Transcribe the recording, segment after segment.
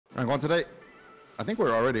Rank 1 today? I think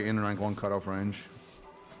we're already in rank 1 cutoff range.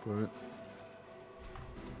 But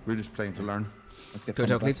we're just playing to learn. Let's get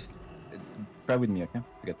Go, Cliff. Try with me, okay?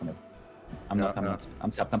 To get from I'm not.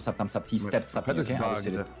 I'm sapped. He stepped up. Pet is okay?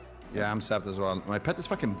 bugged. Yeah, I'm sapped as well. My pet is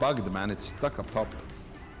fucking bugged, man. It's stuck up top.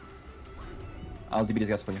 I'll DB these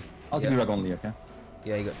guys for you. I'll DB Rug only, okay?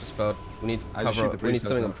 Yeah, you got dispelled. We need I just cover. shoot the We need priest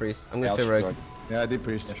something as on well. priest. I'm gonna fear Rogue. Yeah, I did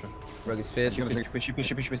priest. Yeah, sure. Rogue is feared.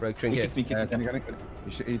 Push. Rogue trinket. He triggers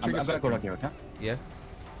I'm that. go Rug here, okay? Yeah.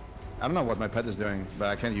 I don't know what my pet is doing, but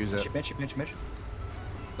I can't use it. Ship Mage.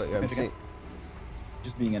 Got your MC.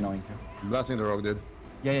 Just being annoying here. Blasting the rogue, dude.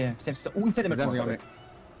 Yeah. Same. Oh, inside the Dancing on me.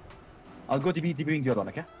 I'll go DBing the other one,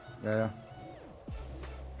 okay? Yeah.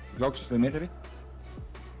 Blocks. Do a mage a bit.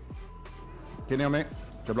 Kidney on me.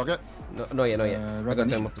 Should I block it? No, not yet. I got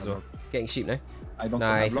them up as well. Getting sheep now. I don't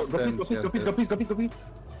Nice. Go please.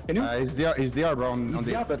 Can you? He's DR, bro. On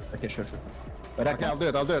the... but okay, sure. But Okay, I'll do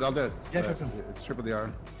it. Yeah, sure. It's triple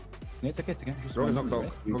DR. Yeah, it's okay. Just Rogue is not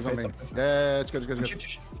cloak. Rogue's on me. Yeah, it's good.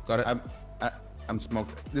 Got it. I'm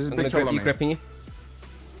smoked. This is I'm big gonna trouble grip on you, me. gripping you.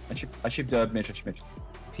 I ship the mage.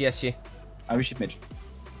 PSG. I will ship mage.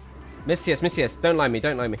 Miss yes. Don't lie me.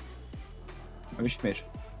 I will ship mage.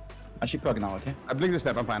 I ship Rug now, okay? I blink the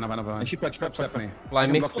step. I'm fine. I ship Rug. Stephanie.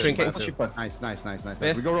 Blind me. Block this. Trinket. Nice.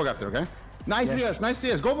 Yeah. We go rogue after, okay? Nice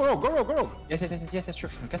CS. Go rogue. Yes, sure.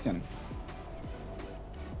 Cassie on him.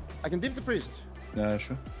 I can deep the priest.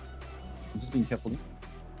 Sure. I'm just being careful.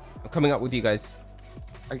 I'm coming up with you guys.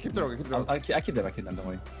 I keep the rogue. I keep them, don't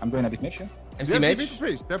worry. I'm going a bit mage, yeah? MC Mage. Deep the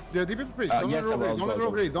priest. Don't let Yes, I will. Don't let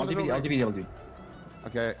rogue read. I'll DB.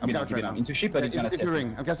 Okay, I'm couch right now. Into ship, but it's gonna Into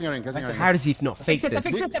ring. I'm casting a ring. How does he not fake this?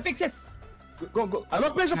 Fix it. Go. I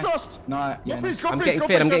lock Mage of Frost. No, Go priest. I'm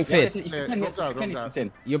getting feared.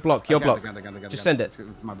 Insane. Your block. Just send it.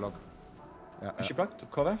 My block. I ship Rug to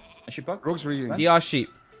cover. I ship Rug. Rogue's reading. DR sheep.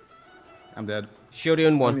 I'm dead. Shield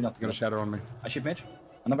in one. Got a shadow on me. I ship mage.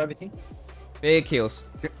 Another everything. Big heals.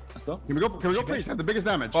 Let's go. Can we go priest? Have the biggest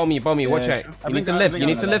damage. Bomb you. Watch Yeah, out. sure. You need to live. You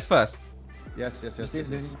need to live first. Yes.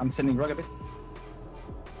 I'm sending Rug a bit.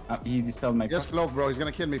 He dispelled my. Yes, cloak, bro. He's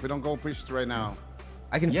gonna kill me if we don't go priest right now.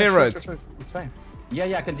 I can fear Rogue. Sure. Try.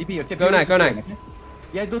 Yeah, I can DB. Okay, Go now. Okay?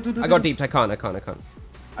 Yeah, do. I got deeped. I can't.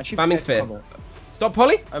 Spamming fear. Cover. Stop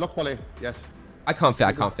poly. I lock poly. Yes. I can't fear.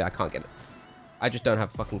 I can't get it. I just don't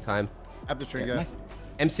have fucking time. I have the trigger. Yeah, nice.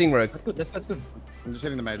 MCing Rogue. That's good. I'm just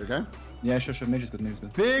hitting the mage, okay? Yeah, sure. Mage is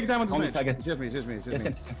good. Big damage to Only mage. target. He sees me.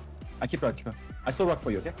 Yes. I keep Rug. I still Rug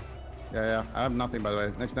for you, okay? Yeah. I have nothing, by the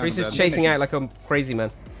way. Next time. Priest is chasing out like a crazy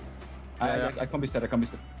man. I can't be sad.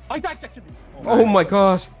 I died actually. Oh my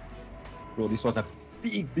god. Bro, this was a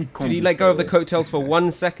big combo. Did he let go of the coattails for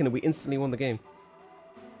 1 second and we instantly won the game?